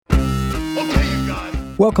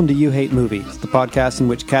Welcome to You Hate Movies, the podcast in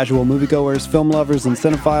which casual moviegoers, film lovers, and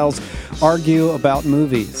cinephiles argue about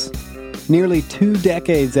movies. Nearly 2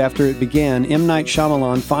 decades after it began, M. Night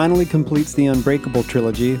Shyamalan finally completes the Unbreakable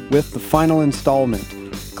trilogy with the final installment,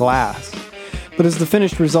 Glass. But is the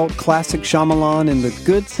finished result classic Shyamalan in the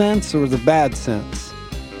good sense or the bad sense?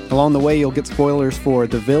 Along the way, you'll get spoilers for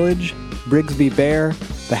The Village, Brigsby Bear,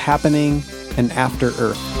 The Happening, and After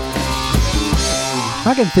Earth.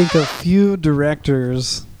 I can think of few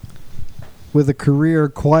directors with a career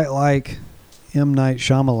quite like M. Night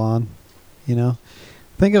Shyamalan. You know,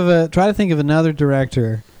 try to think of another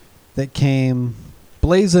director that came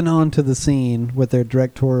blazing onto the scene with their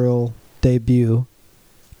directorial debut,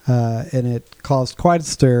 and it caused quite a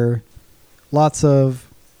stir. Lots of,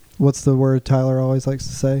 what's the word Tyler always likes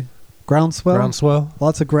to say? Groundswell. Groundswell.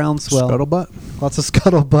 Lots of groundswell. Scuttlebutt. Lots of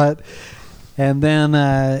scuttlebutt. And then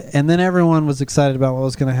everyone was excited about what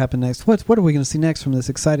was going to happen next. What are we going to see next from this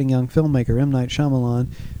exciting young filmmaker, M. Night Shyamalan?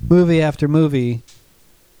 Movie after movie.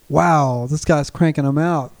 Wow, this guy's cranking them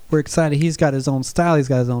out. We're excited. He's got his own style. He's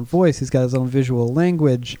got his own voice. He's got his own visual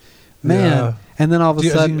language. Man. Yeah. And then all of a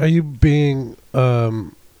sudden... Are you being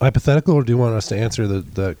hypothetical, or do you want us to answer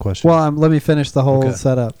that question? Well, let me finish the whole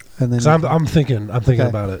setup. And then I'm thinking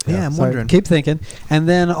about it. Yeah, I'm wondering. Keep thinking. And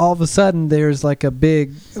then all of a sudden, there's like a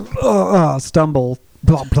big stumble.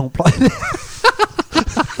 Blah, blah, blah.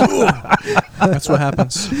 That's what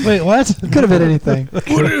happens. Wait, what? Could have been anything.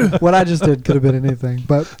 What I just did could have been anything.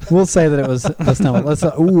 But we'll say that it was a stumble. Let's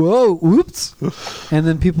oops. And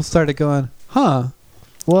then people started going, huh?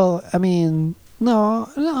 Well, I mean...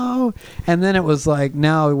 No. And then it was like,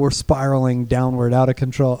 now we're spiraling downward out of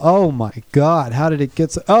control. Oh my God. How did it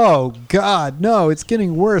get so... Oh God. No, it's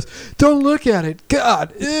getting worse. Don't look at it.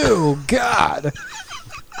 God. Ew. God.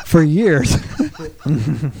 For years.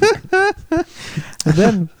 and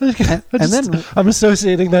then I'm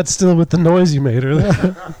associating that still with the noise you made earlier.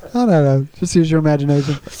 I don't know. Just use your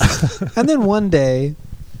imagination. And then one day,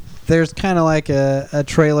 there's kind of like a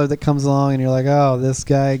trailer that comes along and you're like, oh, this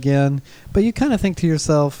guy again. But you kind of think to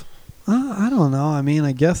yourself, I don't know. I mean,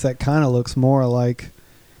 I guess that kind of looks more like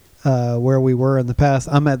where we were in the past.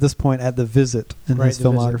 I'm at this point at The Visit in his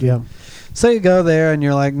filmography. Visit, yeah. So you go there and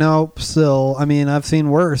you're like, nope, still. I mean, I've seen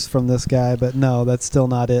worse from this guy, but no, that's still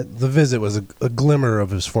not it. The Visit was a glimmer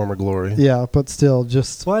of his former glory. Yeah, but still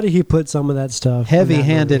just... Why did he put some of that stuff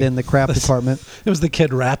heavy-handed in the crap department? It was the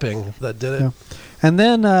kid rapping that did it. Yeah. And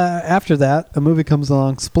then after that, a movie comes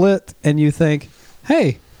along, Split, and you think,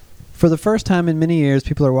 hey, for the first time in many years,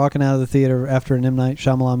 people are walking out of the theater after an M. Night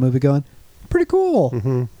Shyamalan movie going, pretty cool.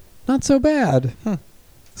 Mm-hmm. Not so bad.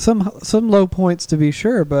 Some low points to be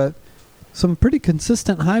sure, but some pretty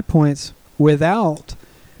consistent high points without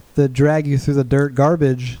the drag you through the dirt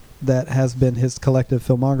garbage that has been his collective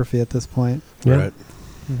filmography at this point. Yeah. Right.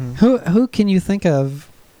 Mm-hmm. Who can you think of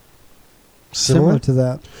similar to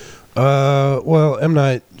that? Well, M.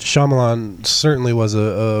 Night Shyamalan certainly was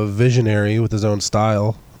a visionary with his own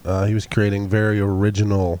style. He was creating very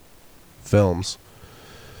original films,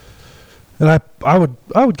 and I would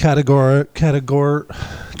categorize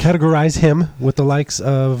him with the likes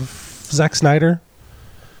of Zack Snyder,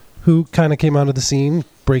 who kind of came onto the scene,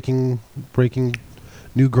 breaking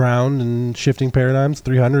new ground and shifting paradigms.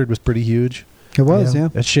 300 was pretty huge. It was, yeah.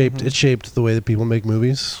 It shaped the way that people make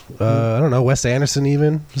movies. I don't know, Wes Anderson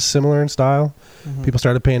even was similar in style. Mm-hmm. People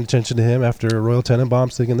started paying attention to him after Royal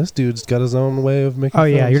Tenenbaums, thinking this dude's got his own way of making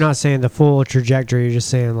films. Yeah, you're not saying the full trajectory, you're just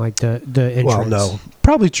saying like the entrance. Well, no.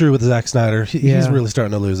 Probably true with Zack Snyder. He's really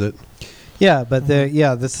starting to lose it. Yeah, but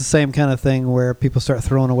that's the same kind of thing where people start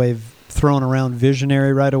throwing around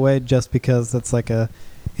visionary right away just because that's like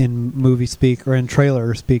in movie speak or in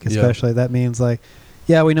trailer speak especially. That means like,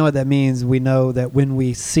 yeah, we know what that means. We know that when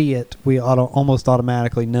we see it, we almost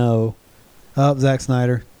automatically know, Zack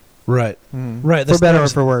Snyder. Right. Right. For better or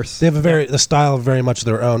for worse. They have the style of very much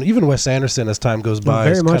their own. Even Wes Anderson, as time goes by,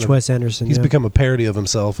 very much Wes Anderson. He's become a parody of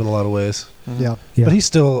himself in a lot of ways. Yeah. But he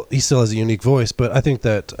still has a unique voice. But I think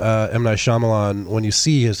that M. Night Shyamalan, when you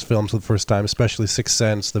see his films for the first time, especially Sixth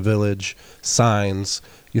Sense, The Village, Signs,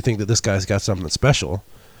 you think that this guy's got something special,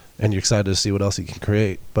 and you're excited to see what else he can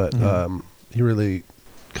create. But he really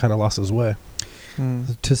kind of lost his way,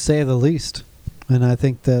 to say the least. And I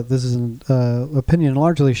think that this is an opinion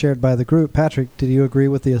largely shared by the group. Patrick, did you agree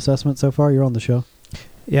with the assessment so far? You're on the show.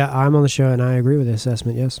 Yeah, I'm on the show, and I agree with the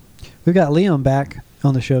assessment, yes. We've got Liam back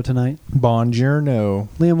on the show tonight. Buongiorno.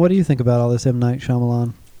 Liam, what do you think about all this M. Night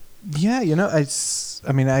Shyamalan? Yeah,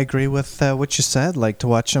 I agree with what you said. Like, to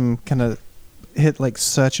watch him kind of hit like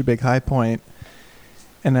such a big high point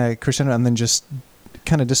and crescendo and then just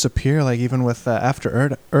kind of disappear. Like even with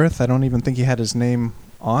After Earth, I don't even think he had his name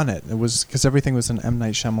on it. It was because everything was an M.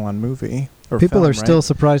 Night Shyamalan movie. Or People film, are still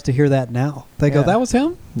surprised to hear that now. They go, Yeah. "That was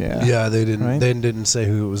him." Yeah. Yeah, they didn't. Right? They didn't say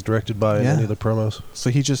who it was directed by in Yeah. any of the promos. So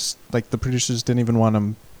he just the producers didn't even want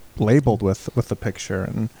him labeled with the picture,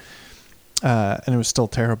 and it was still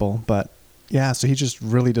terrible. But yeah, so he just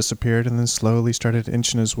really disappeared, and then slowly started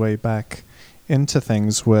inching his way back into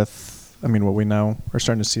things with. I mean, what we know or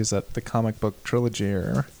starting to see is that the comic book trilogy,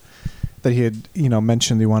 or that he had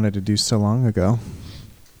mentioned he wanted to do so long ago.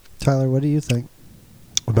 Tyler, what do you think?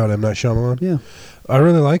 About M. Night Shyamalan? Yeah. I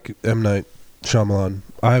really like M. Night Shyamalan.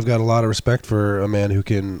 I've got a lot of respect for a man who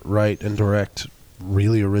can write and direct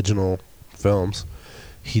really original films.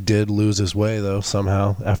 He did lose his way, though,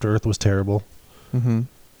 somehow. After Earth was terrible. Mm-hmm.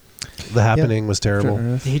 The Happening was terrible.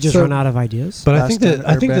 Did he just So- run out of ideas? But I Last think that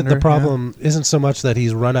the Airbender, problem isn't so much that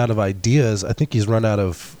he's run out of ideas. I think he's run out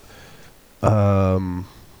of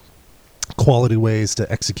quality ways to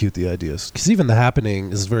execute the ideas. Because even The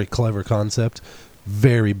Happening is a very clever concept,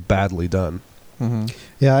 very badly done. Mm-hmm.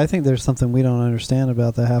 Yeah, I think there's something we don't understand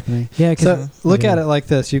about that happening. Yeah, So look yeah. at it like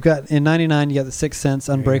this: you've got in '99, you got The Sixth Sense,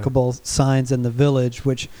 Unbreakable, Signs, and The Village,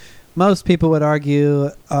 which most people would argue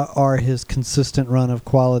are his consistent run of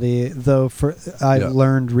quality. Though I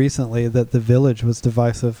learned recently that The Village was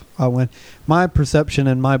divisive. My perception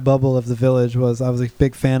and my bubble of The Village was I was a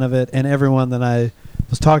big fan of it, and everyone that I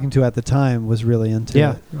was talking to at the time was really into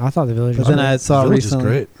Yeah, it. I thought The Village But was then great. I saw Village is recently,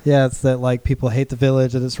 great. yeah, it's that like people hate The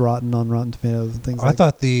Village, that it's rotten on Rotten Tomatoes and things I like that.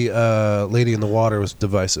 thought the Lady in the Water was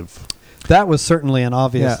divisive. That was certainly and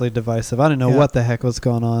obviously divisive. I didn't know what the heck was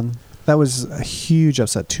going on. That was a huge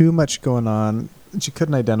upset. Too much going on that you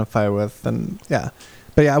couldn't identify with, and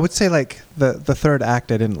but I would say like the third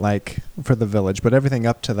act I didn't like for The Village, but everything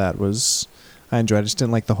up to that was I enjoyed. I just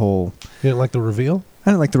didn't like the whole. You didn't like the reveal? I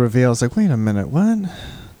didn't like the reveal. I was like, wait a minute, what?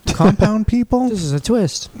 Compound people? This is a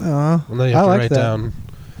twist. Well, then you have to like write that. down.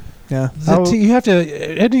 Yeah. You have to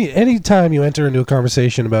any time you enter into a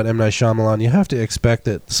conversation about M. Night Shyamalan, you have to expect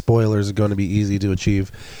that spoilers are going to be easy to achieve.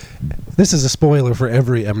 This is a spoiler for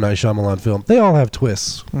every M. Night Shyamalan film. They all have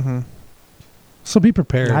twists, Mm-hmm. so be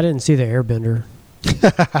prepared. I didn't see the Airbender.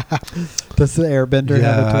 Does the Airbender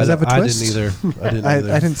have a twist? have a I twist? didn't either. I didn't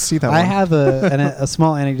either. I didn't see that I one. have a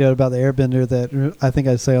small anecdote about the Airbender that I think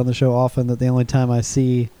I say on the show often, that the only time I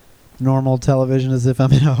see normal television is if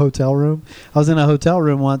I'm in a hotel room. I was in a hotel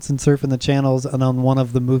room once and surfing the channels, and on one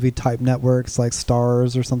of the movie type networks like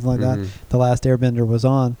Stars or something like that, The Last Airbender was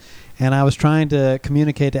on. And I was trying to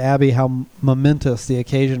communicate to Abby how momentous the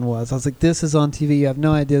occasion was. I was like, this is on TV. You have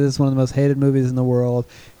no idea. This is one of the most hated movies in the world.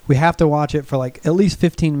 We have to watch it for like at least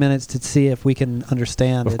 15 minutes to see if we can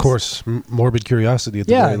understand. Of course, morbid curiosity at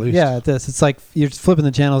the very least. Yeah, it's like you're flipping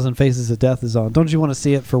the channels and Faces of Death is on. Don't you want to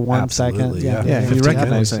see it for 1 second? Absolutely, yeah. you 15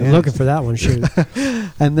 recognize minutes. it. Looking for that one, shoot.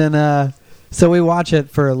 And then, so we watch it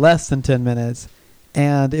for less than 10 minutes,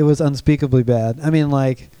 and it was unspeakably bad. I mean,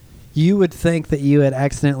 like, you would think that you had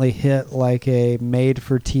accidentally hit like a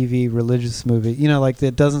made-for-TV religious movie. You know, like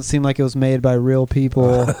it doesn't seem like it was made by real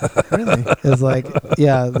people. Really? It's like,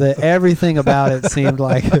 everything about it seemed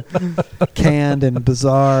like canned and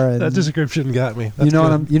bizarre. And That description got me. you know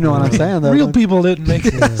what I'm saying? Though, Real don't- people didn't make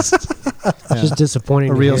this. It's just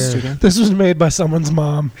disappointing. A to real hear. student. This was made by someone's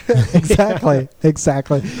mom. exactly.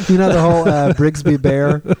 You know the whole Brigsby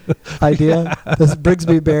Bear idea? This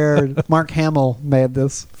Brigsby Bear, Mark Hamill made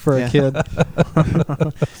this for a kid.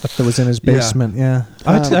 That was in his basement. Yeah.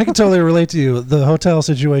 I can totally relate to you. The hotel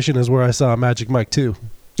situation is where I saw Magic Mike 2.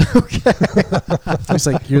 It's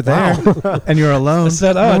like you're there and you're alone. I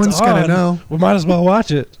said, no it's one's gonna on. know. We might as well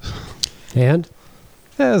watch it. And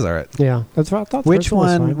Yeah, it's all right. yeah, that's what I thought. the Which first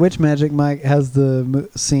was one? fine. Which Magic Mike has the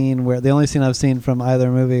scene where the only scene I've seen from either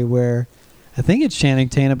movie where I think it's Channing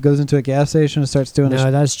Tatum goes into a gas station and starts doing.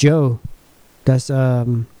 No, that's Joe. That's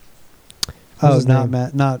what's his not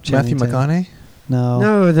name? not Channing Matthew Tatum. McConaughey. No,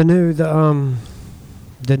 No,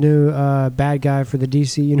 the new bad guy for the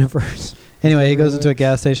DC universe. Anyway, he goes into a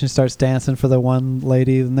gas station, starts dancing for the one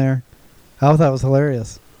lady in there. I thought that was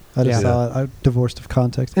hilarious. I just Yeah. saw it. I divorced of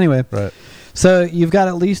context. Anyway, Right. so you've got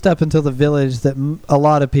at least up until The Village that a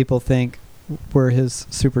lot of people think were his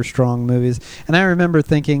super strong movies. And I remember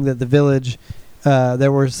thinking that The Village,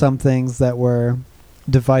 there were some things that were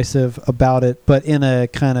divisive about it, but in a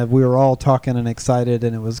kind of, we were all talking and excited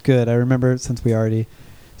and it was good. I remember, since we already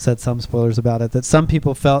said some spoilers about it, that some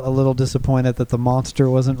people felt a little disappointed that the monster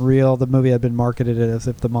wasn't real. The movie had been marketed as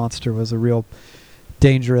if the monster was a real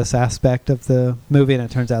dangerous aspect of the movie, and it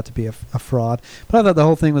turns out to be a fraud. But I thought the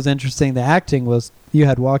whole thing was interesting. The acting was, you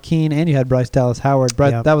had Joaquin and you had Bryce Dallas Howard.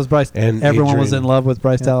 Yep. That was Bryce. And Everyone was Adrian- in love with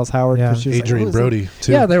Bryce Dallas Howard. 'cause she was like, Adrian "Who is that?" Brody,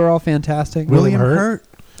 too. Yeah, they were all fantastic. William Hurt?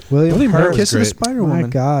 William Hurt. was Kiss of the great. Spider My Woman.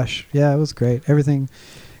 gosh, yeah, it was great. Everything,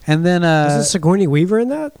 and then Is Sigourney Weaver in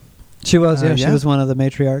that? she was, yeah. she was one of the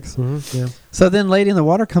matriarchs. Mm-hmm. Yeah. So then Lady in the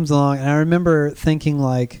Water comes along, and I remember thinking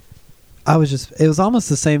like, it was almost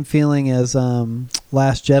the same feeling as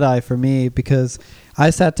Last Jedi for me, because I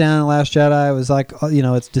sat down in Last Jedi. It was like,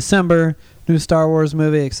 it's December, new Star Wars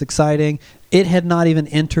movie, it's exciting. It had not even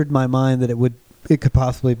entered my mind that it could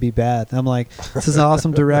possibly be bad. I'm like, this is an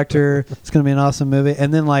awesome director. It's going to be an awesome movie.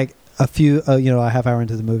 And then like a half hour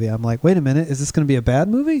into the movie, I'm like, wait a minute, is this going to be a bad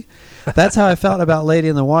movie? That's how I felt about Lady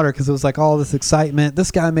in the Water, because it was like all this excitement. This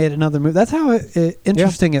guy made another movie. That's how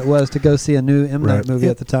interesting it was to go see a new M. Night movie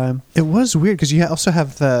at the time. It was weird because you also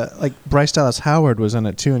have Bryce Dallas Howard was in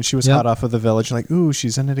it too, and she was hot off of The Village. Like, ooh,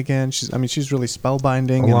 she's in it again. She's really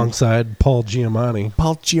spellbinding. Alongside Paul Giamatti.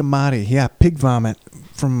 Paul Giamatti, yeah, pig vomit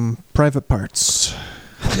from Private Parts.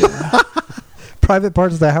 Private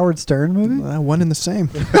Parts of the Howard Stern movie? One and the same.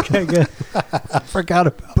 Okay, good. I forgot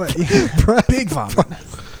about Pig vomit.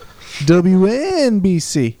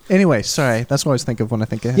 WNBC. Anyway, sorry. That's what I always think of when I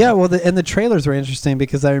think of him. Yeah, well, the trailers were interesting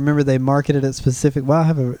because I remember they marketed it specific. Well, I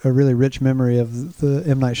have a really rich memory of the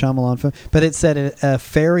M. Night Shyamalan film, but it said a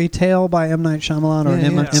fairy tale by M. Night Shyamalan or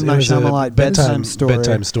M. Night Shyamalan bedtime story.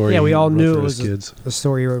 Bedtime story. Yeah, we all he knew wrote it for was his kids. a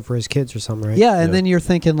story he wrote for his kids or something, right? Yeah, and then you're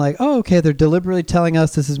thinking like, oh, okay, they're deliberately telling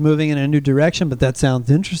us this is moving in a new direction, but that sounds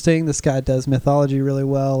interesting. This guy does mythology really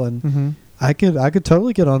well, and Mm-hmm. I could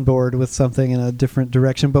totally get on board with something in a different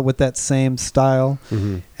direction, but with that same style.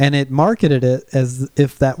 Mm-hmm. And it marketed it as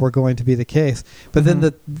if that were going to be the case. But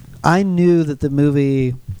then I knew that the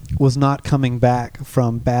movie was not coming back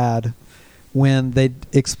from bad when they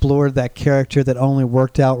explored that character that only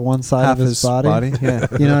worked out one side Half of his body. Yeah.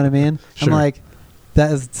 You know what I mean? Sure. I'm like,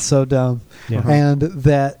 that is so dumb. Yeah. And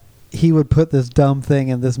that he would put this dumb thing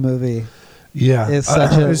in this movie Yeah. is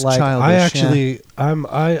such a was like. childish. I actually,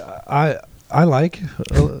 I like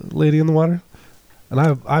Lady in the Water, and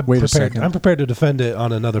I'm prepared to defend it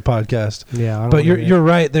on another podcast. Yeah. I don't But know you're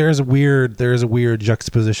right. There is a weird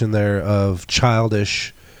juxtaposition there of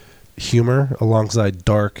childish humor alongside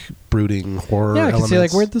dark, brooding horror. Yeah, I can elements. see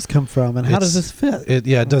like where'd this come from and how does this fit?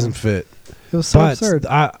 It doesn't fit. It was so But absurd.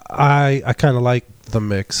 I kind of like the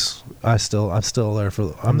mix. I'm still there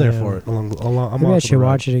for. I'm there for it. I'm Maybe on I for should the ride.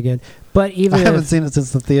 watch it again. But I even haven't if, seen it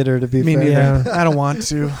since the theater, to be Me fair. neither. Yeah. I don't want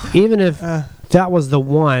to. even if that was the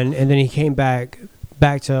one, and then he came back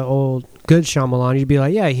to old good Shyamalan, you'd be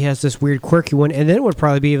like, yeah, he has this weird quirky one, and then it would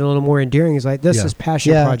probably be even a little more endearing. He's like, this is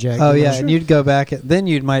passion project. Oh you know? yeah, and you'd go back. Then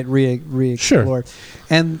you might re-explore. Sure.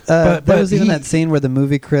 And But there was even he- that scene where the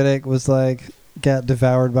movie critic was like, got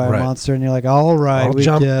devoured by a Right. monster, and you're like, all right, I'll we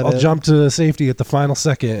jump. get I'll it. jump to safety at the final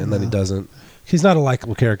second, and then he No. doesn't. He's not a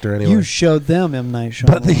likable character anyway. You showed them M. Night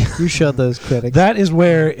Shyamalan. But you showed those critics. That is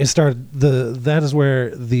where it started. That is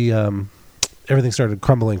where the everything started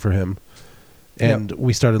crumbling for him, and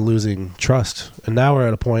we started losing trust. And now we're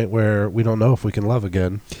at a point where we don't know if we can love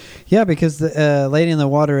again. Yeah, because the Lady in the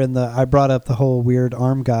Water and I brought up the whole weird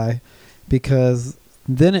arm guy because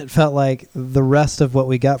then it felt like the rest of what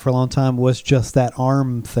we got for a long time was just that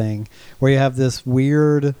arm thing where you have this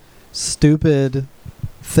weird, stupid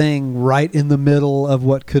thing right in the middle of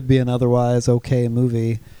what could be an otherwise okay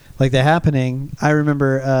movie. Like The Happening, I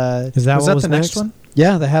remember... Is that was what that was the next one?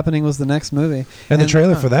 Yeah, The Happening was the next movie. And the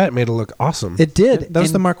trailer uh, for that made it look awesome. It did. That was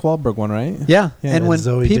And- the Mark Wahlberg one, right? Yeah, Yeah. and when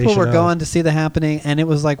Zooey people were Deschanel. going to see The Happening, and it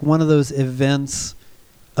was like one of those events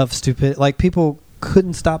of stupid. Like people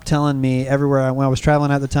couldn't stop telling me everywhere when I was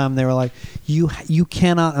traveling at the time. They were like, "You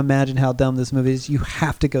cannot imagine how dumb this movie is. You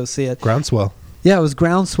have to go see it." Groundswell. Yeah, it was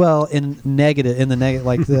groundswell in the negative,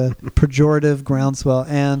 like the pejorative groundswell.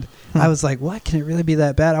 And I was like, what? Can it really be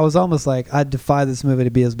that bad? I was almost like, I defy this movie to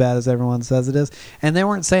be as bad as everyone says it is. And they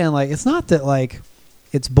weren't saying like, it's not that like,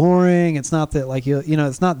 it's boring. It's not that like, you know,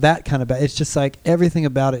 it's not that kind of bad. It's just like everything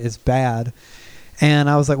about it is bad. And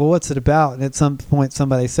I was like, well, what's it about? And at some point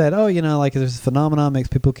somebody said, oh, you know, like there's a phenomenon makes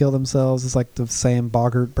people kill themselves. It's like the same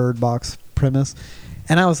Boggart Bird Box premise.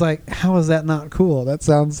 And I was like, how is that not cool? That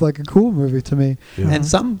sounds like a cool movie to me. Yeah. And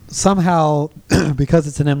somehow, because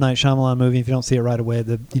it's an M. Night Shyamalan movie, if you don't see it right away,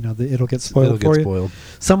 it'll get spoiled It'll for get you. spoiled.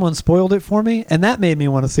 Someone spoiled it for me, and that made me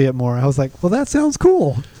want to see it more. I was like, well, that sounds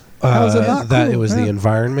cool. How is it not That cool? it was Yeah. the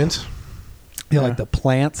environment. Yeah, like the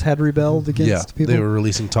plants had rebelled against people. They were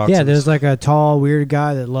releasing toxins. Yeah, there's like a tall, weird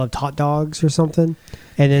guy that loved hot dogs or something.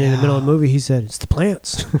 And then in the middle of the movie, he said, it's the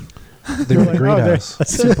plants. They were in a greenhouse.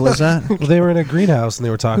 Simple as that. Well, they were in a greenhouse and they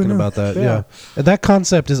were talking about that. Yeah. And that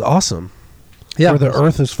concept is awesome. Yeah, Where the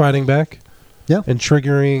earth is fighting back. Yeah. And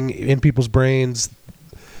triggering in people's brains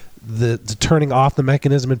the turning off the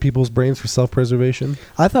mechanism in people's brains for self-preservation.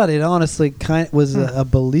 I thought it honestly was a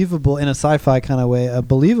believable, in a sci-fi kind of way, a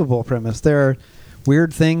believable premise. There are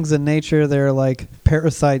weird things in nature. There are like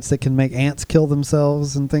parasites that can make ants kill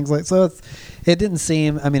themselves and things like. So it didn't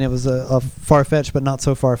seem. I mean, it was a far-fetched, but not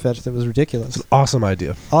so far-fetched that it was ridiculous. It's an awesome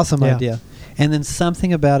idea. Awesome idea. And then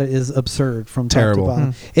something about it is absurd from top Terrible. to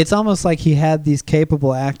bottom. It's almost like he had these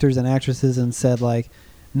capable actors and actresses and said like,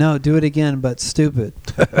 no, do it again, but stupid.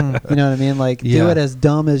 You know what I mean? Like, do it as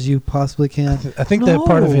dumb as you possibly can. I think that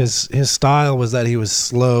part of his style was that he was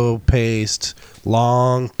slow-paced,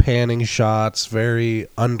 long panning shots, very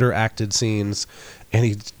underacted scenes, and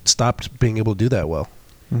he stopped being able to do that well.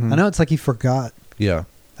 I know, it's like he forgot. Yeah.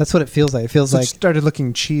 That's what it feels like. It feels like it started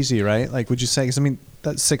looking cheesy, right? Like, would you say? Because I mean,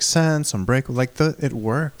 that Sixth Sense, Unbreakable, like it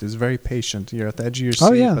worked. It was very patient. You're at the edge of your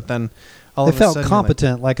seat, but then all of a sudden, it felt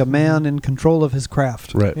competent, like a man in control of his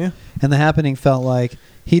craft. Right. Yeah. And The Happening felt like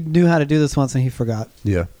he knew how to do this once and he forgot.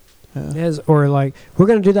 Yeah. Yes, or like, we're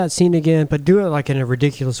going to do that scene again, but do it like in a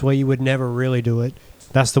ridiculous way you would never really do it.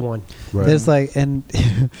 That's the one. Right. There's like, and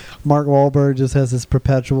Mark Wahlberg just has this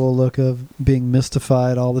perpetual look of being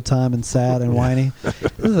mystified all the time and sad and whiny.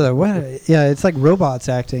 It's like robots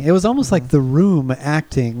acting. It was almost like The Room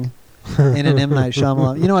acting in an M. Night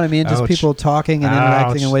Shyamalan. You know what I mean? Just people talking and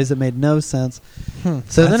interacting in ways that made no sense.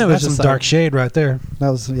 So then it was just some dark shade right there. That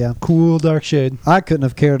was cool dark shade. I couldn't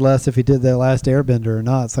have cared less if he did The Last Airbender or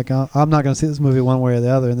not. It's like I'm not going to see this movie one way or the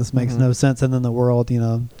other, and this makes no sense. And then the world,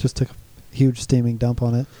 just took a huge steaming dump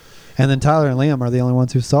on it. And then Tyler and Liam are the only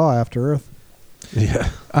ones who saw After Earth. Yeah.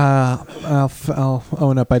 I'll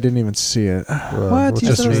own up. I didn't even see it. What?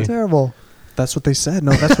 You said it was terrible. That's what they said.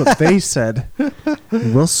 No, that's what they said.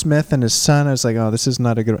 Will Smith and his son. I was like, oh, this is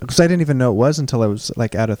not a good one. Because I didn't even know it was until I was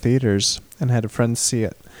like out of theaters and had a friend see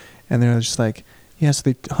it. And they were just like, so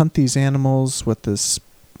they hunt these animals with this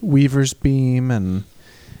weaver's beam and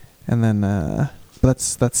then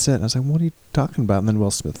that's it. I was like, what are you talking about? And then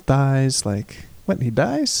Will Smith dies. Like, what? He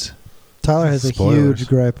dies? Tyler has a huge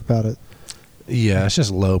gripe about it. Yeah, it's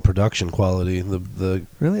just low production quality. The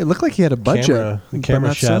really, it looked like he had a budget. The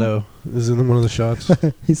camera shadow is in one of the shots.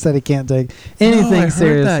 He said he can't take anything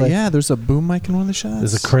seriously. That. Yeah, there's a boom mic in one of the shots.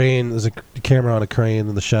 There's a crane. There's a camera on a crane,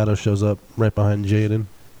 and the shadow shows up right behind Jaden.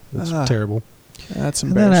 It's terrible. That's embarrassing.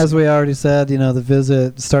 And then, as we already said, The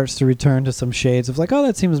Visit starts to return to some shades of like, oh,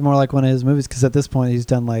 that seems more like one of his movies, because at this point he's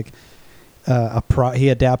done like he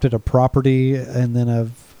adapted a property and then a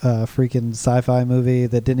freaking sci-fi movie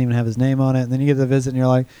that didn't even have his name on it, and then you get The Visit and you're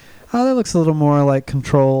like, oh, that looks a little more like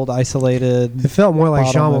controlled, isolated. It felt more like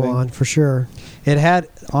Shyamalan movie. for sure. It had,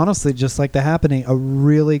 honestly, just like The Happening, a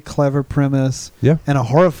really clever premise and a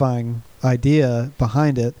horrifying idea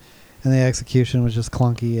behind it, and the execution was just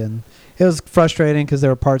clunky, and it was frustrating because there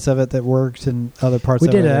were parts of it that worked and other parts we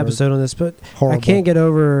of it did an episode on this, but horrible. I can't get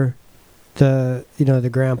over the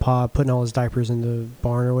grandpa putting all his diapers in the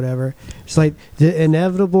barn or whatever. It's like the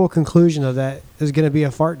inevitable conclusion of that is going to be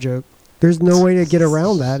a fart joke. There's no way to get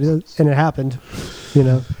around that, and it happened.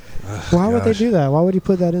 Why would they do that? Why would he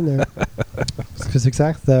put that in there? Because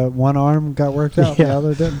exactly, the one arm got worked out, the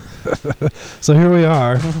other didn't. So here we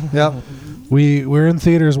are. Yep. We're in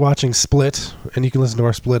theaters watching Split, and you can listen to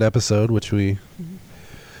our Split episode, which we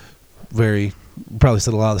probably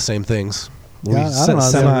said a lot of the same things. Yeah, I don't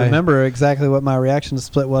know. I remember exactly what my reaction to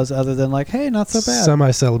Split was, other than like, "Hey, not so bad."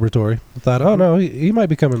 Semi-celebratory. I thought, oh no, he might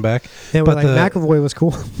be coming back. Yeah, but McAvoy was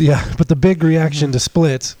cool. Yeah, but the big reaction to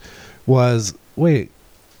Split was, wait,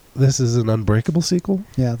 this is an Unbreakable sequel?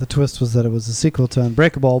 Yeah, the twist was that it was a sequel to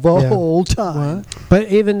Unbreakable the whole time. What? But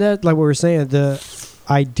even that, like we were saying, the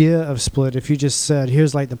idea of Split, if you just said,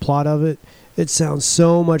 here's like the plot of it, it sounds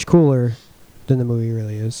so much cooler than the movie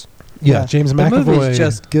really is. Yeah, James McAvoy. The movie's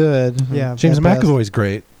just good. Yeah, James McAvoy's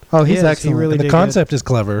great. Oh, he's excellent. He really the concept is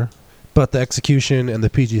clever, but the execution and the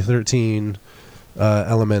PG-13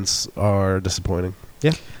 elements are disappointing.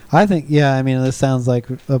 Yeah. I think, I mean, this sounds like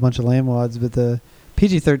a bunch of lame wads, but the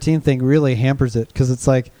PG-13 thing really hampers it, because it's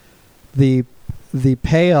like the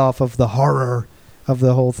payoff of the horror of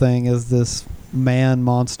the whole thing is this man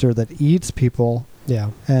monster that eats people.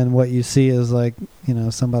 Yeah. And what you see is like,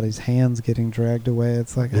 somebody's hands getting dragged away.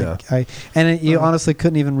 It's like, you honestly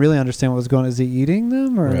couldn't even really understand what was going on. Is he eating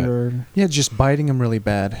them or just biting them really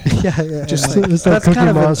bad. Yeah. Just that's kind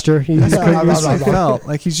of a monster. That's what I felt.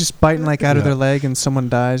 Like he's just biting like out of their leg and someone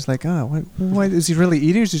dies. Like, oh, what is he really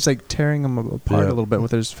eating? Or is he just like tearing them apart a little bit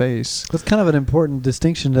with his face? That's kind of an important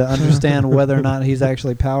distinction to understand whether or not he's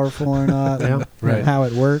actually powerful or not, and how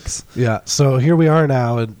it works. Yeah. So here we are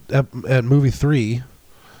now at movie 3.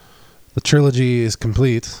 The trilogy is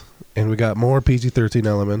complete, and we got more PG-13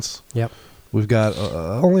 elements. Yep. We've got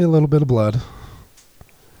only a little bit of blood.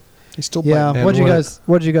 He's still Yeah. biting.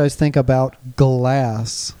 What did you guys think about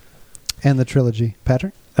Glass and the trilogy,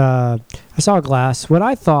 Patrick? I saw Glass. What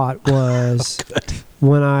I thought was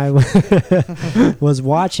when I was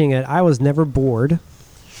watching it, I was never bored,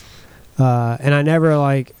 and I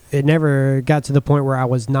never it never got to the point where I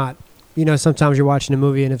was not. Sometimes you're watching a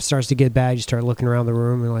movie and if it starts to get bad, you start looking around the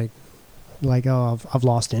room and oh, I've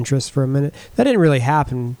lost interest for a minute. That didn't really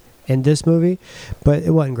happen in this movie, but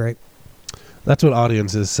it wasn't great. That's what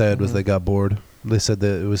audiences said was they got bored. They said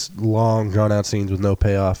that it was long, drawn-out scenes with no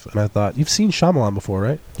payoff. And I thought, you've seen Shyamalan before,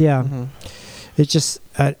 right? Yeah. Mm-hmm. It's just,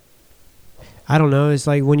 I don't know. It's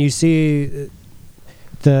like when you see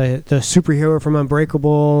the superhero from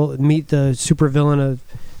Unbreakable meet the supervillain of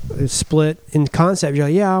Split in concept, you're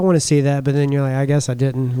like, yeah, I want to see that. But then you're like, I guess I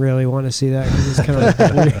didn't really want to see that because it's kind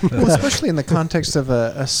of weird. Well, especially in the context of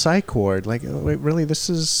a psych ward. Like, wait, really, this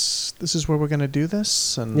is where we're going to do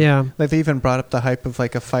this? And Yeah. like they even brought up the hype of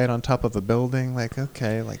like a fight on top of a building. Like,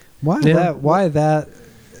 okay, like Why that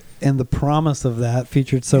and the promise of that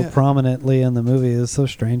featured so Yeah. prominently in the movie is so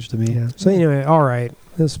strange to me. Yeah. So anyway, all right,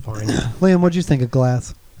 it's fine. Liam, what'd you think of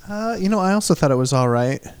Glass? I also thought it was all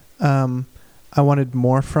right. I wanted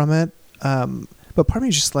more from it, but part of me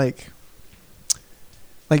is just like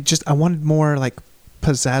I wanted more like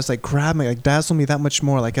pizzazz, like grab me, like dazzle me that much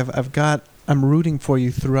more. Like I'm rooting for you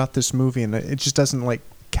throughout this movie, and it just doesn't like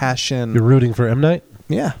cash in. You're rooting for M. Night?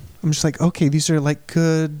 Yeah, I'm just like, okay, these are like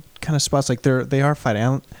good kind of spots. Like they are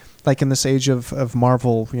fighting. Like in this age of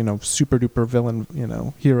Marvel, super duper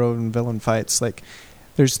villain, hero and villain fights. Like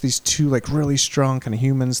there's these two like really strong kind of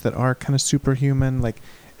humans that are kind of superhuman. Like,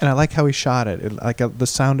 and I like how he shot it. The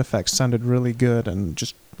sound effects sounded really good, and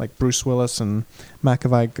just like Bruce Willis and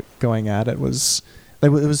McAvoy going at it was. It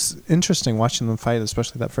was interesting watching them fight,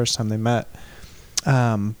 especially that first time they met.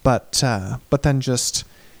 But then just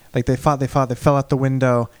like they fought, they fell out the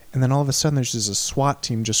window, and then all of a sudden there's just a SWAT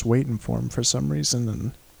team just waiting for them for some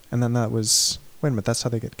reason, and then that was, wait a minute, that's how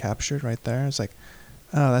they get captured right there. It's like,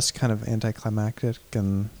 oh, that's kind of anticlimactic,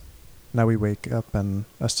 and now we wake up in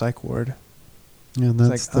a psych ward. And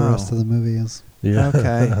that's the rest of the movie is. Yeah.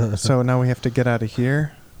 Okay, so now we have to get out of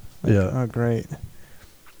here. Like, Yeah. Oh, great.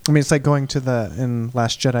 I mean, it's like going to in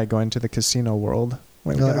Last Jedi, going to the casino world.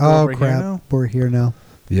 Wait, we gotta go over crap, here now? we're here now.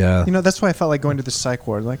 Yeah. That's why I felt like going to the psych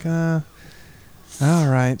ward. Like, all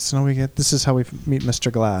right, so now this is how we meet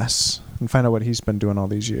Mr. Glass and find out what he's been doing all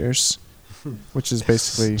these years, which is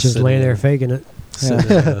basically Just laying there faking it.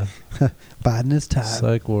 Biding his time.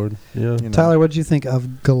 Psych ward. Yeah. Tyler, what did you think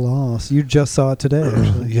of Glass? You just saw it today,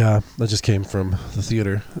 actually. Yeah, that just came from the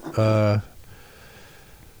theater.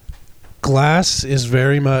 Glass is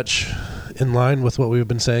very much in line with what we've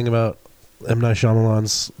been saying about M. Night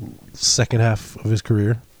Shyamalan's second half of his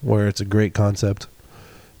career, where it's a great concept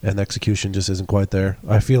and the execution just isn't quite there.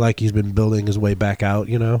 I feel like he's been building his way back out,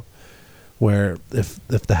 where if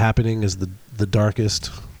the happening is the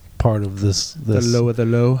darkest part of this the low of the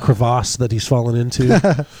low crevasse that he's fallen into,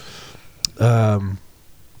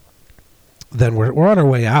 then we're on our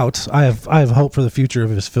way out. I have hope for the future of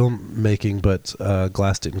his filmmaking, but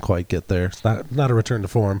Glass didn't quite get there. It's not a return to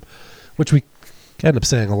form, which we end up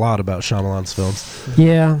saying a lot about Shyamalan's films.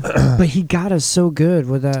 Yeah, but he got us so good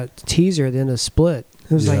with that teaser at the end of Split.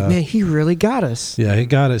 It was like, man, he really got us. Yeah, he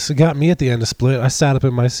got us. He got me at the end of Split. I sat up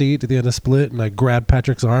in my seat at the end of Split, and I grabbed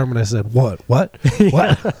Patrick's arm, and I said, "What? What?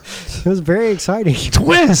 What?" It was very exciting.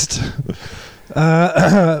 Twist.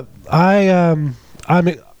 I'm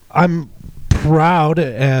proud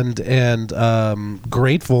and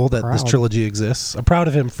grateful that this trilogy exists. I'm proud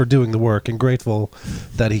of him for doing the work and grateful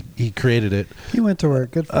that he created it. He went to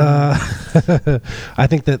work. Good for him. I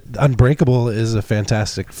think that Unbreakable is a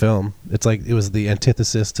fantastic film. It's like it was the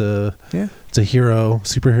antithesis to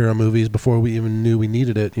superhero movies before we even knew we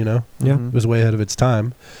needed it. Yeah, it was way ahead of its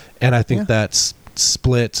time, and I think that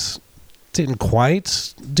Split didn't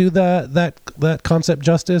quite do that concept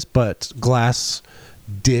justice, but Glass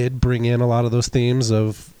did bring in a lot of those themes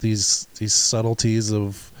of these subtleties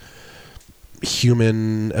of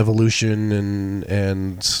human evolution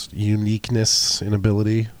and uniqueness in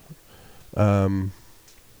ability.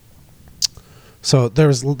 So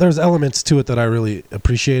there's elements to it that I really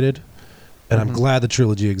appreciated, and I'm glad the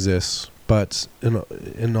trilogy exists. But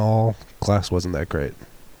in all, Glass wasn't that great.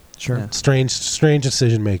 sure. Yeah. Strange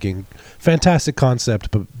decision making, fantastic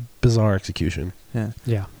concept, but bizarre execution.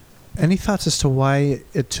 Yeah. Any thoughts as to why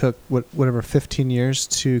it took whatever 15 years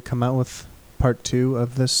to come out with part 2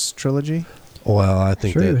 of this trilogy? Well, I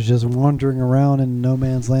think Sure, he was just wandering around in no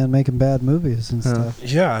man's land making bad movies and stuff.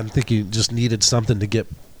 Yeah, I think he just needed something to get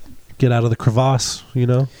get out of the crevasse, you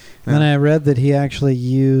know. And I read that he actually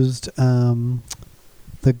used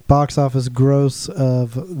the box office gross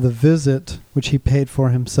of The Visit, which he paid for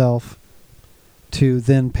himself, to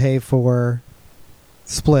then pay for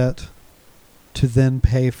Split, to then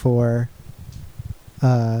pay for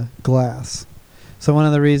Glass. So one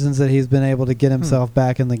of the reasons that he's been able to get himself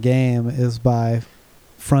back in the game is by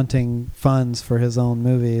fronting funds for his own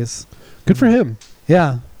movies. Good for him.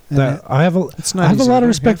 Yeah. I have a lot of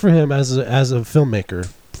respect for him as a filmmaker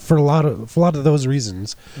for a lot of those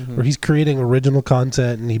reasons, where he's creating original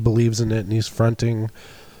content and he believes in it, and he's fronting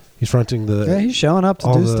the he's showing up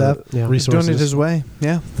to do stuff. Yeah. He's doing it his way.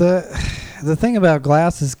 Yeah. The thing about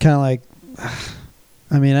Glass is kind of like,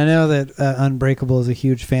 I mean, I know that Unbreakable is a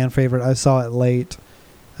huge fan favorite. I saw it late,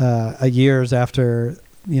 years after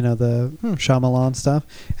the Shamylan stuff,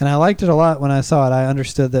 and I liked it a lot when I saw it. I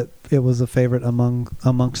understood that it was a favorite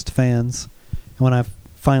amongst fans, and when I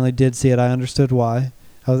finally did see it, I understood why.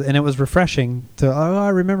 And it was refreshing to I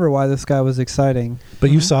remember why this guy was exciting.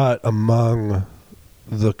 But you saw it among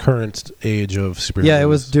the current age of superheroes. Yeah, it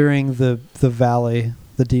was during the Valley,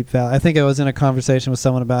 the Deep Valley. I think I was in a conversation with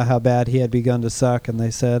someone about how bad he had begun to suck, and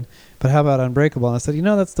they said, "But how about Unbreakable?" And I said,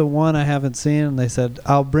 "That's the one I haven't seen." And they said,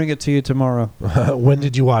 "I'll bring it to you tomorrow." When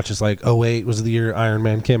did you watch? It's like 2008 was the year Iron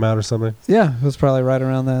Man came out or something. Yeah, it was probably right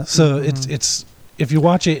around that. So it's if you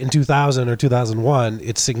watch it in 2000 or 2001,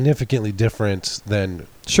 it's significantly different than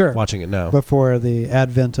watching it now. Before the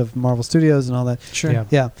advent of Marvel Studios and all that. Sure.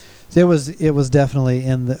 Yeah. It was definitely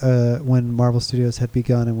in the when Marvel Studios had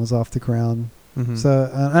begun and was off the ground. Mm-hmm. So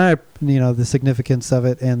the significance of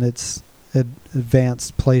it and its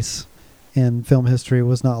advanced place in film history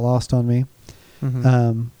was not lost on me.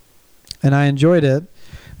 Mm-hmm. And I enjoyed it,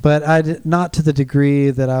 but I did not to the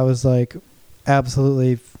degree that I was like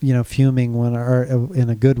absolutely fuming or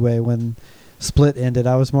in a good way when Split ended.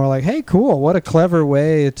 I was more like, hey, cool, what a clever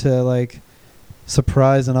way to like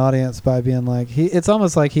surprise an audience by being like, it's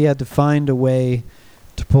almost like he had to find a way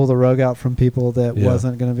to pull the rug out from people that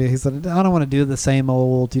wasn't going to be. He said, I don't want to do the same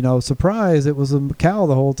old surprise, it was a cow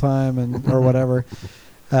the whole time or whatever.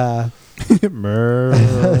 So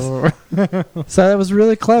that was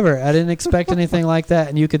really clever. I didn't expect anything like that,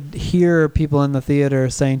 and you could hear people in the theater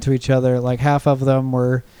saying to each other, like half of them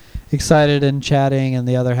were excited and chatting, and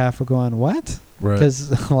the other half were going, "What?"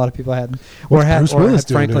 Because a lot of people hadn't, or had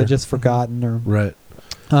frankly just forgotten, or right.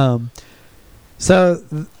 So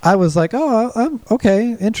I was like, "Oh,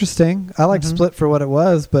 okay, interesting. I like Split for what it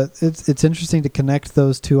was, but it's interesting to connect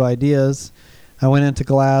those two ideas." I went into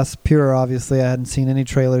Glass pure. Obviously, I hadn't seen any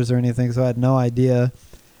trailers or anything, so I had no idea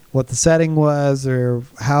what the setting was or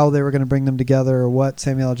how they were going to bring them together or what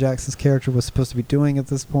Samuel L. Jackson's character was supposed to be doing at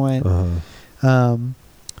this point.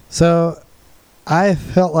 So I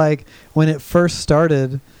felt like when it first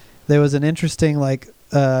started, there was an interesting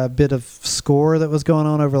bit of score that was going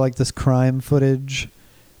on over like this crime footage,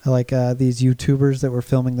 like these YouTubers that were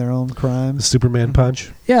filming their own crimes. The Superman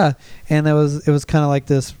punch. Yeah, and it was kind of like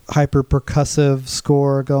this hyper percussive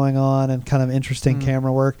score going on and kind of interesting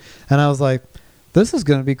camera work, and I was like, this is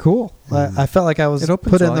going to be cool. I felt like I was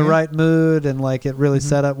put in the right mood, and like it really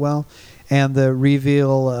set up well. And the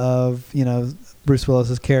reveal of Bruce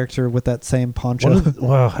Willis's character with that same poncho.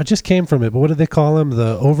 Wow, I just came from it, but what did they call him?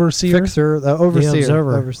 The overseer? The overseer. The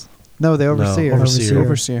overseer.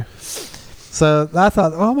 Overseer. So I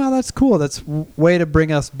thought, oh, wow, that's cool. That's a way to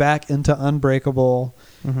bring us back into Unbreakable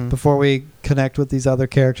before we connect with these other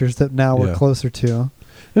characters that now we're closer to.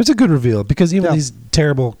 It was a good reveal because even these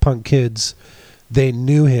terrible punk kids, they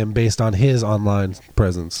knew him based on his online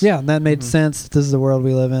presence. Yeah, and that made sense. This is the world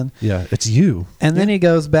we live in. Yeah, it's you. And then he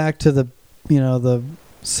goes back to the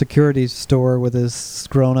security store with his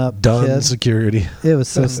grown-up kid. Security. It was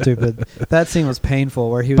so stupid. That scene was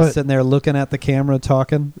painful where he was sitting there looking at the camera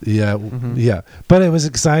talking. Yeah, yeah. But it was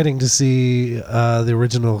exciting to see the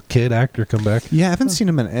original kid actor come back. Yeah, I haven't seen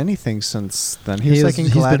him in anything since then. He's like in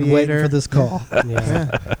Gladiator. He's been waiting for this call. Yeah.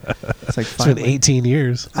 It's like it's been 18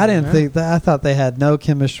 years. I didn't think that. I thought they had no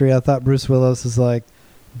chemistry. I thought Bruce Willis is like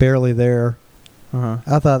barely there.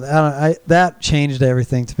 I thought that changed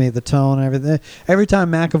everything to me, the tone and everything. Every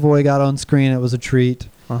time McAvoy got on screen, it was a treat.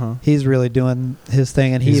 He's really doing his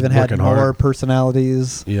thing, and he even had more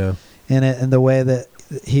personalities in it, and the way that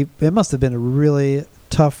it must have been a really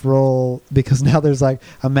tough role because now there's like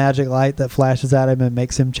a magic light that flashes at him and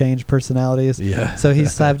makes him change personalities. Yeah. So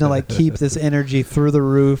he's having to like keep this energy through the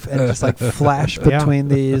roof and just like flash between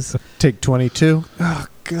these. Take 22. Oh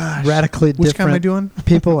gosh. Radically Which different kind am I doing?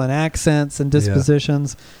 people and accents and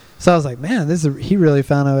dispositions. So I was like, man, he really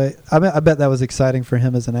found a way. I bet that was exciting for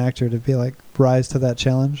him as an actor to be like rise to that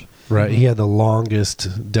challenge. Right. He had the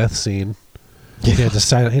longest death scene. He had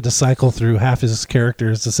to cycle through half his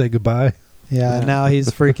characters to say goodbye. Yeah, and now he's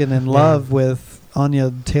freaking in love with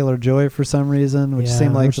Anya Taylor-Joy for some reason, which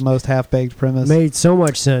seemed like the most half-baked premise. Made so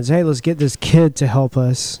much sense. Hey, let's get this kid to help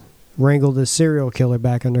us wrangle this serial killer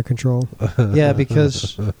back under control. Yeah,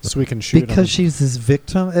 because so we can shoot him. she's this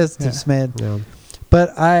victim. It's just made. Yeah.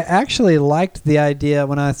 But I actually liked the idea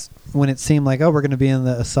when it seemed like, oh, we're going to be in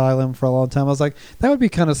the asylum for a long time. I was like, that would be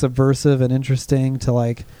kind of subversive and interesting to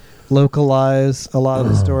like localize a lot of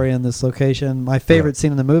the story in this location. My favorite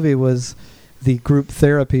scene in the movie was the group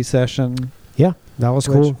therapy session. Yeah, that was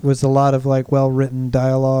cool. Was a lot of like well-written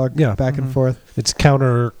dialogue back and forth. It's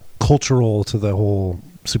counter-cultural to the whole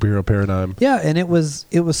superhero paradigm. Yeah, and it was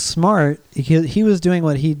smart. He was doing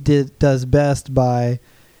what he does best by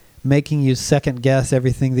making you second guess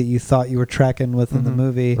everything that you thought you were tracking with in the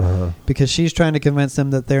movie, because she's trying to convince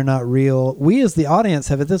them that they're not real. We as the audience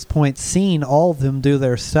have at this point seen all of them do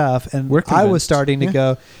their stuff, and I was starting to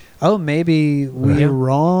go, oh, maybe we're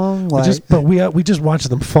wrong. We just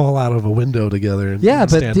watched them fall out of a window together and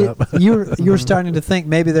stand up. you were starting to think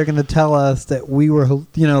maybe they're going to tell us that we were,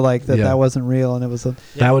 that wasn't real, and it was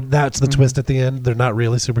that's the twist at the end. They're not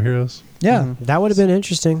really superheroes. Yeah, that would have been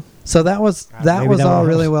interesting. So that was all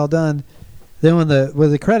really well done. Then when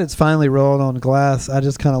the credits finally rolled on Glass, I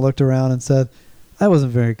just kind of looked around and said, that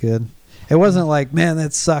wasn't very good. It wasn't like, man,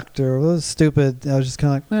 that sucked or it was stupid. I was just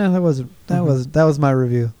kind of like, man, that was my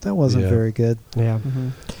review. That wasn't very good. Yeah.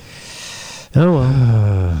 Oh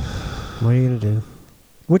well. What are you gonna do?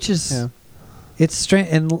 Which is, it's strange.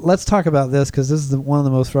 And let's talk about this, because this is one of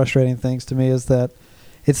the most frustrating things to me, is that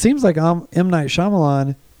it seems like M. Night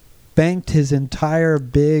Shyamalan banked his entire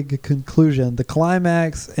big conclusion, the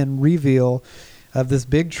climax and reveal of this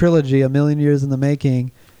big trilogy, a million years in the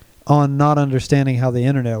making, on not understanding how the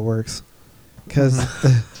internet works. Because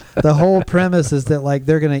the whole premise is that like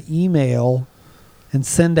they're going to email and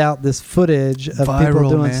send out this footage of people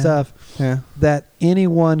doing stuff that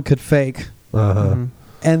anyone could fake. And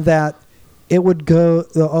that it would go,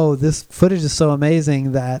 oh, this footage is so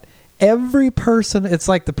amazing that every person, it's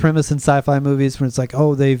like the premise in sci-fi movies where it's like,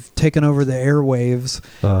 oh, they've taken over the airwaves.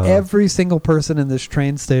 Every single person in this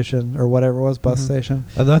train station or whatever it was, bus station.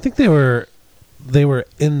 And I think they were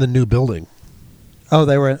in the new building. Oh,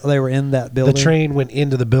 they were in that building. The train went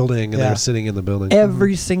into the building, and they were sitting in the building.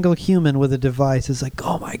 Every single human with a device is like,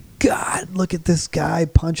 oh my God, look at this guy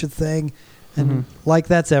punch a thing. And like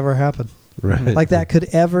that's ever happened. Right. Like that could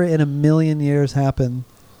ever in a million years happen.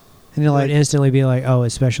 And you're like, would instantly be like, oh,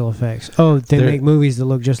 it's special effects. Oh, they make movies that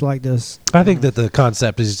look just like this. I think that the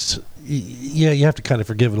concept is, you have to kind of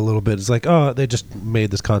forgive it a little bit. It's like, oh, they just made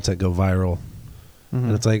this content go viral.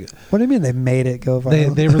 And it's like, what do you mean they made it go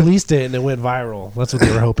viral? They released it and it went viral. That's what they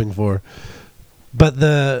were hoping for.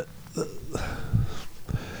 But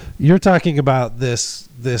you're talking about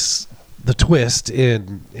the twist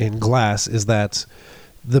in Glass is that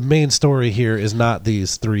the main story here is not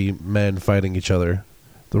these three men fighting each other.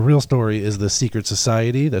 The real story is the secret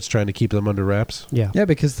society that's trying to keep them under wraps. Yeah,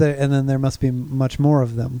 because then there must be much more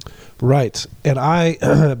of them. Right. And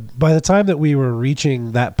by the time that we were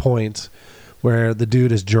reaching that point where the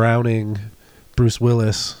dude is drowning Bruce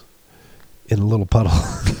Willis in a little puddle.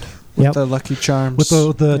 With the Lucky Charms.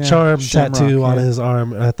 With the charm Shamrock, tattoo on his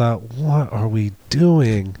arm. And I thought, what are we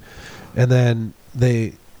doing? And then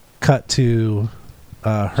they cut to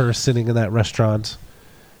her sitting in that restaurant.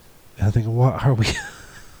 And I think, what are we...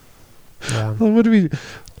 Yeah. What do we?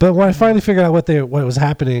 But when I finally figured out what was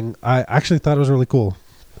happening, I actually thought it was really cool.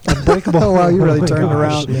 Unbreakable. Oh, wow, you really turned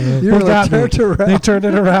around. You really turned around. They turned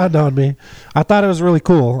it around on me. I thought it was really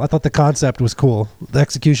cool. I thought the concept was cool. The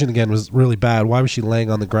execution again was really bad. Why was she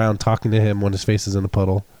laying on the ground talking to him when his face is in a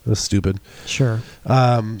puddle? It was stupid. Sure.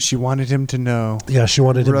 She wanted him to know. Yeah, she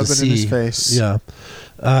wanted him to see. Rub it in his face. Yeah.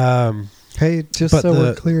 Hey, just so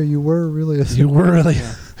we're clear, you were really.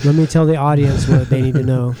 Yeah. Let me tell the audience what they need to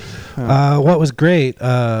know. What was great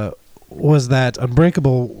was that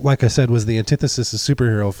Unbreakable, like I said, was the antithesis of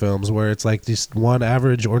superhero films, where it's like just one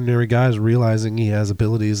average, ordinary guy's realizing he has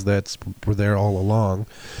abilities that were there all along,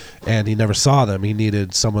 and he never saw them. He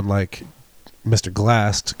needed someone like Mr.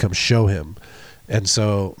 Glass to come show him. And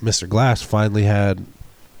so Mr. Glass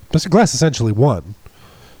essentially won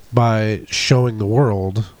by showing the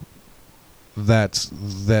world that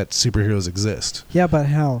superheroes exist. Yeah, but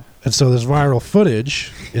how? And so this viral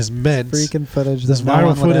footage is meant. Freaking footage. This that no viral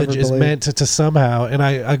one would footage ever is believe. meant to somehow, and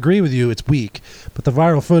I agree with you, it's weak, but the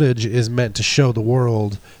viral footage is meant to show the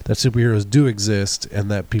world that superheroes do exist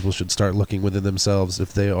and that people should start looking within themselves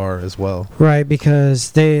if they are as well. Right,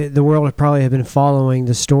 because the world would probably have been following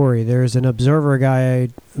the story. There's an observer guy,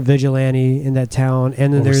 vigilante in that town,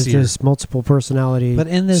 and then Overseer. there's this multiple personality But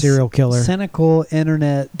in this serial killer. cynical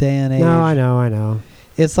internet day and age, No, I know.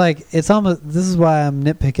 it's like it's almost. This is why I'm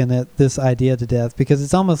nitpicking at this idea to death, because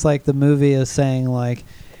it's almost like the movie is saying like,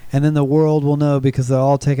 and then the world will know because they'll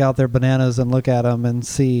all take out their bananas and look at them and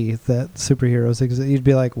see that superheroes exist. You'd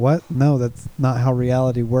be like, what? No, that's not how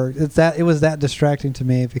reality works. It was that distracting to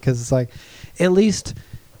me, because it's like, at least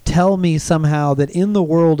tell me somehow that in the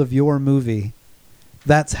world of your movie,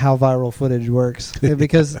 that's how viral footage works.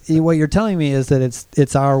 Because what you're telling me is that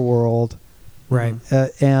it's our world. Right.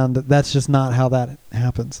 And that's just not how that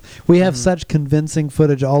happens. We have such convincing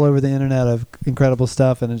footage all over the internet of incredible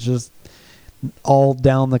stuff, and it's just all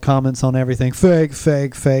down the comments on everything. Fake.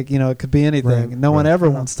 It could be anything. Right. No one ever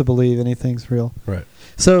wants to believe anything's real. Right.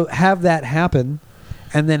 So have that happen,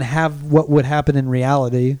 and then have what would happen in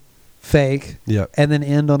reality fake, Yeah. and then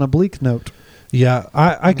end on a bleak note. Yeah,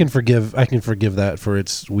 I can forgive that for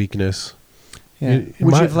its weakness. Yeah. It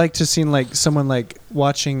Would might- you have liked to seen like someone like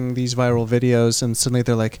watching these viral videos and suddenly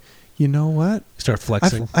they're like, you know what? Start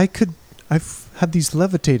flexing. I've had these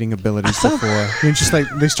levitating abilities before. And it's just like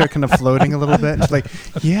they start kind of floating a little bit. It's like,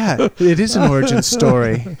 yeah, it is an origin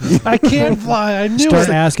story. I can't fly. I knew Start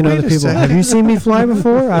it. asking Wait other a people, second. have you seen me fly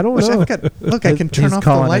before? I don't Which know. I can turn He's off the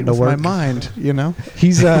calling light into with my work. mind, you know?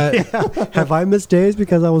 He's Have I missed days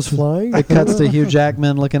because I was flying? It cuts to Hugh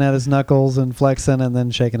Jackman looking at his knuckles and flexing, and then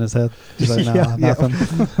shaking his head. He's like, no, Yeah, yeah.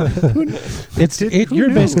 nothing. you're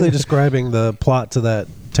basically describing the plot to that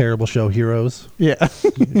terrible show Heroes. Yeah.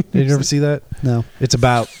 Did you ever see that? No. It's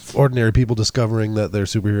about ordinary people discovering that they're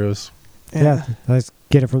superheroes. Yeah, let's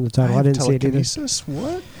get it from the title. I didn't see it either. Telekinesis?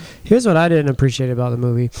 What? Here's what I didn't appreciate about the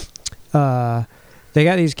movie. They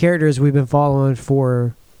got these characters we've been following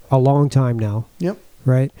for a long time now. Yep.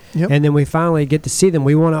 Right? Yep. And then we finally get to see them.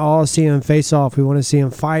 We want to all see them face off. We want to see them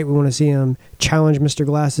fight. We want to see them challenge Mr.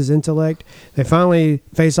 Glass's intellect. They finally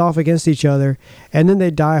face off against each other, and then they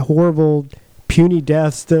die horrible, puny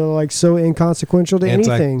deaths that are like so inconsequential to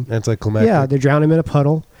anything. Anticlimactic. Yeah, they drown him in a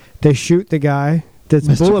puddle. They shoot the guy that's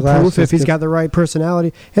Mr. bulletproof Glass if he's just got the right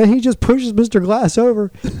personality, and he just pushes Mr. Glass over.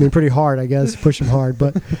 I mean, pretty hard, I guess. Push him hard,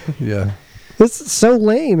 but Yeah. it's so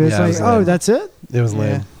lame. It's Yeah, it like, was oh, lame. that's it? It was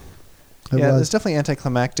lame. Yeah, was. it's definitely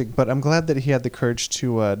anticlimactic, but I'm glad that he had the courage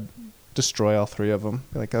to destroy all three of them.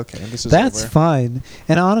 Be like, okay, this is That's over. fine.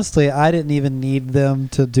 And honestly, I didn't even need them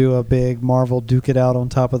to do a big Marvel duke it out on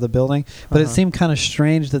top of the building. But it seemed kind of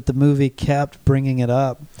strange that the movie kept bringing it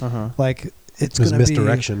up. Like, it's It was going to be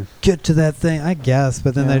misdirection. get to that thing, I guess.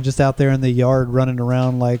 But then Yeah. they're just out there in the yard running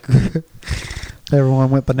around like everyone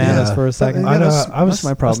went bananas Yeah. for a second. Yeah, I know. that's- I was that's my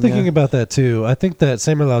I was problem, thinking yeah. about that too. I think that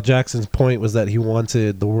Samuel L. Jackson's point was that he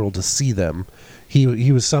wanted the world to see them.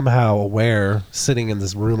 He was somehow aware, sitting in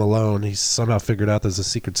this room alone. He somehow figured out there's a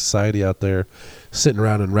secret society out there, sitting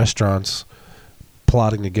around in restaurants,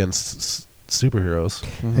 plotting against superheroes.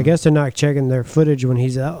 I guess they're not checking their footage when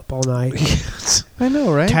he's up all night, I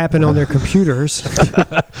know, right? tapping on their computers.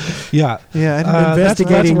 Yeah, Yeah, I didn't that's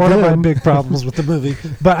Investigating one of my them. big problems with the movie.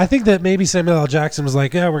 But I think that maybe Samuel L. Jackson was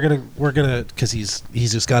like, yeah, we're gonna, because he's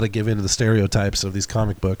just got to give in to the stereotypes of these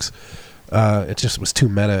comic books. It just was too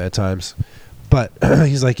meta at times. But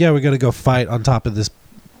he's like, yeah, we got to go fight on top of this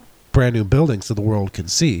brand new building so the world can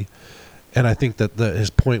see. And I think that his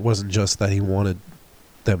point wasn't just that he wanted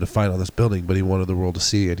them to fight on this building, but he wanted the world to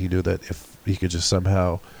see, and he knew that if he could just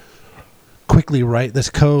somehow quickly write this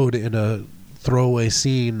code in a throwaway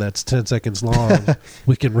scene that's 10 seconds long,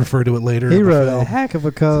 we can refer to it later. He in the wrote a film. heck of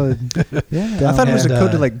a code. Yeah, I thought it was a And,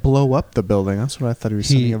 code to like blow up the building. That's what I thought he was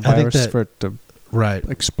sending a I think virus that- for it to Right.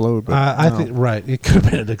 explode. But I no. think right. It could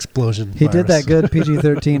have been an explosion. He did that virus. good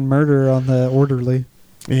PG-13 murder on the orderly.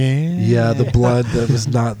 Yeah, the blood that was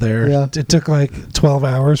not there. Yeah. It took like 12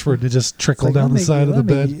 hours for it to just trickle It's like, down let the me- side of the let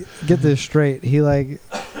bed. me Get this straight. He like,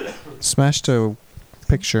 Smashed a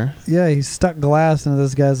picture. yeah, he stuck glass into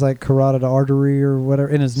this guy's like carotid artery or whatever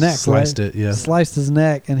in his neck. Sliced right? it, yeah. Sliced his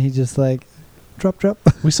neck, and he just like, drop.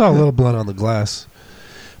 We saw a little blood on the glass.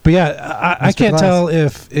 But yeah, I Mr. can't Glass. tell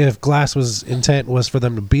if Glass was intent was for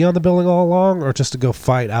them to be on the building all along or just to go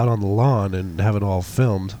fight out on the lawn and have it all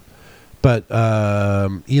filmed. But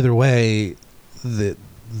either way,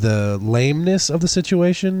 the lameness of the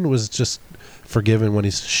situation was just forgiven when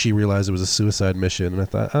she realized it was a suicide mission. And I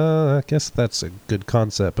thought, I guess that's a good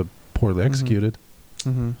concept, but poorly executed.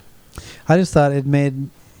 Mm-hmm. I just thought it made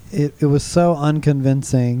it was so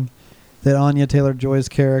unconvincing that Anya Taylor-Joy's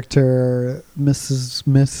character,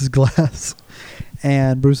 Mrs. Glass,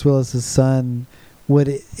 and Bruce Willis's son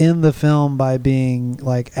would end the film by being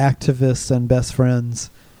like activists and best friends.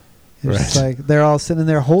 It's just like they're all sitting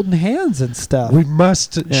there holding hands and stuff. We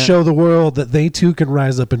must show the world that they too can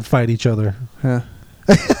rise up and fight each other. Yeah.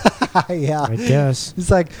 Yeah, I guess. It's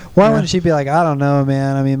like, why wouldn't she be like, I don't know,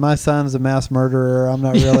 man. I mean, my son's a mass murderer. I'm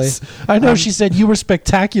not really. I know. She said you were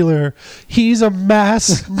spectacular. He's a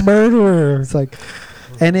mass murderer. It's like,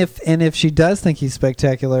 and if she does think he's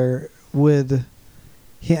spectacular, would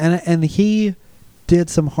he? And he did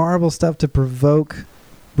some horrible stuff to provoke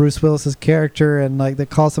Bruce Willis's character, and like that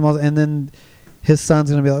caused him all. And then his son's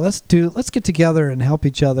gonna be like, let's get together and help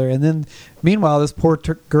each other. And then meanwhile, this poor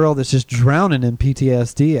girl that's just drowning in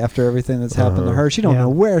PTSD after everything that's happened to her. She don't know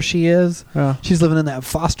where she is. She's living in that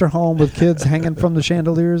foster home with kids hanging from the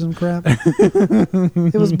chandeliers and crap.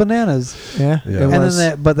 It was bananas. Yeah. And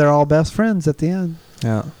then but they're all best friends at the end.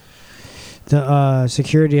 Yeah. The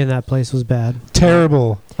security in that place was bad.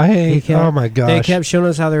 Terrible. Oh my gosh. They kept showing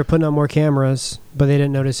us how they were putting up more cameras, but they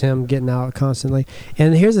didn't notice him getting out constantly.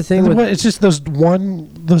 And here's the thing: it's just those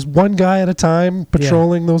one guy at a time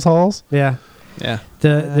patrolling those halls. Yeah. Yeah.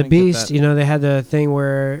 The Beast, they had the thing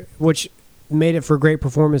which made it for great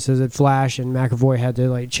performances at Flash, and McAvoy had to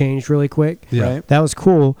like change really quick. Yeah. Right? That was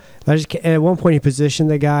cool. At one point he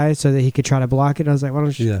positioned the guy so that he could try to block it. I was like, why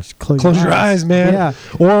don't you just close your eyes, man? Yeah.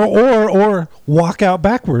 Or walk out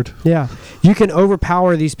backward. Yeah. You can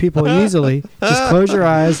overpower these people easily. Just close your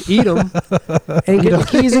eyes, eat them, and get the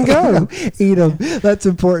keys and go. Eat them. That's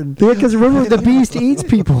important. Yeah, because remember, the Beast eats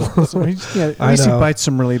people. At least he bites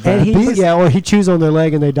them really bad. Or he chews on their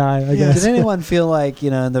leg and they die, I guess. Did anyone feel like,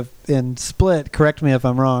 in Split, correct me if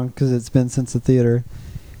I'm wrong, because it's been since the theater,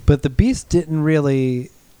 but the Beast didn't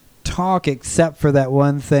really talk except for that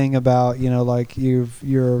one thing about, like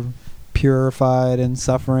you're purified and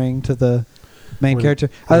suffering to the main character.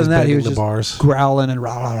 Other than that, he was just growling and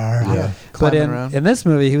rah. But in this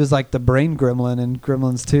movie, he was like the brain gremlin in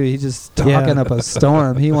Gremlins 2. He just talking up a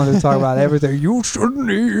storm. He wanted to talk about everything. You should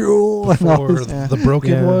kneel. Or the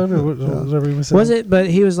broken one, or whatever he was saying. Was it? But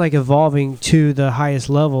he was like evolving to the highest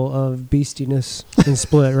level of beastiness in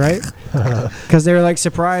Split, right? Because they were like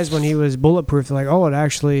surprised when he was bulletproof. They're like, oh, it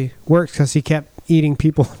actually works, because he kept eating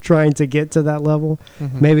people trying to get to that level.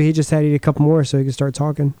 Mm-hmm. Maybe he just had to eat a couple more so he could start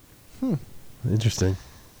talking. Interesting.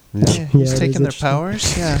 Yeah, he's taking their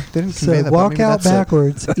powers. Yeah, they didn't convey that. Walk out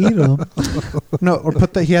backwards, eat them. No, or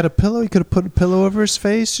he had a pillow. He could have put a pillow over his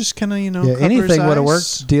face, just kind of, cover anything would have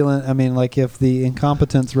worked. Dealing, I mean, like if the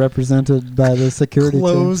incompetence represented by the security.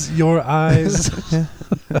 Close your eyes.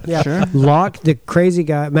 Yeah, sure. Lock the crazy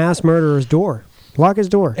guy, mass murderer's door. Lock his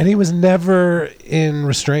door. And he was never in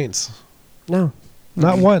restraints. No,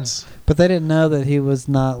 not once. But they didn't know that he was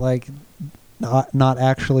not like. Not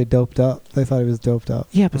actually doped up. They thought he was doped up.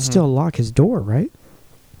 Yeah, but still lock his door, right?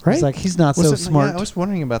 Right? It's like he's not so smart. Yeah, I was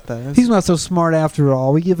wondering about that. He's not so smart after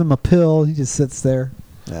all. We give him a pill. He just sits there.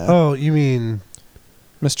 Yeah. Oh, you mean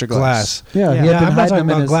Mr. Glass? Yeah, I'm not talking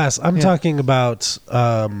about Glass. I'm talking about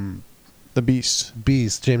the Beast,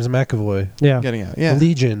 James McAvoy. Yeah, getting out. Yeah,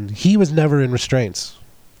 Legion. He was never in restraints.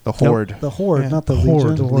 The Horde. The Horde, not the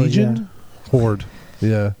Horde. Legion. Horde.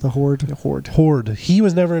 Yeah. The Horde. Horde. He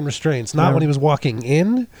was never in restraints. Not when he was walking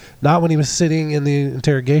in. Not when he was sitting in the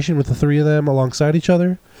interrogation with the three of them alongside each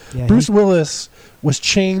other. Yeah, Bruce Willis was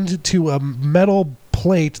chained to a metal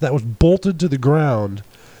plate that was bolted to the ground.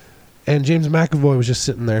 And James McAvoy was just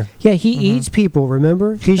sitting there. Yeah, he eats people,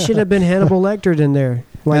 remember? He should have been Hannibal Lectered in there.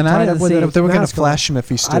 Like, and I didn't see they were going to flash him if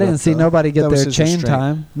he stood I didn't up, see nobody get their chain restraint.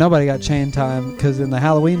 time. Nobody got chain time, because in the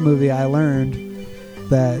Halloween movie I learned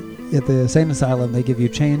that at the insane asylum they give you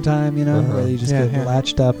chain time, where you just get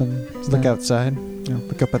latched up and look outside,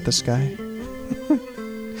 look up at the sky.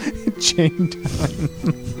 Chain time.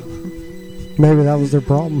 Maybe that was their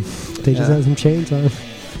problem. They just had some chain time.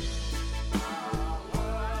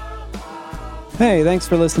 Hey, thanks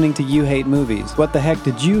for listening to You Hate Movies. What the heck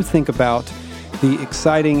did you think about the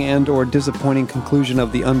exciting and or disappointing conclusion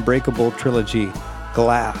of the Unbreakable trilogy,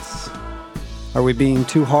 Glass? Are we being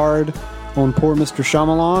too hard on poor Mr.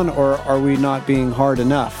 Shamylan, or are we not being hard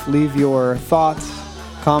enough? Leave your thoughts,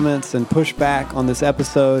 comments, and pushback on this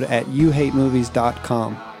episode at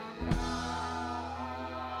youhatemovies.com.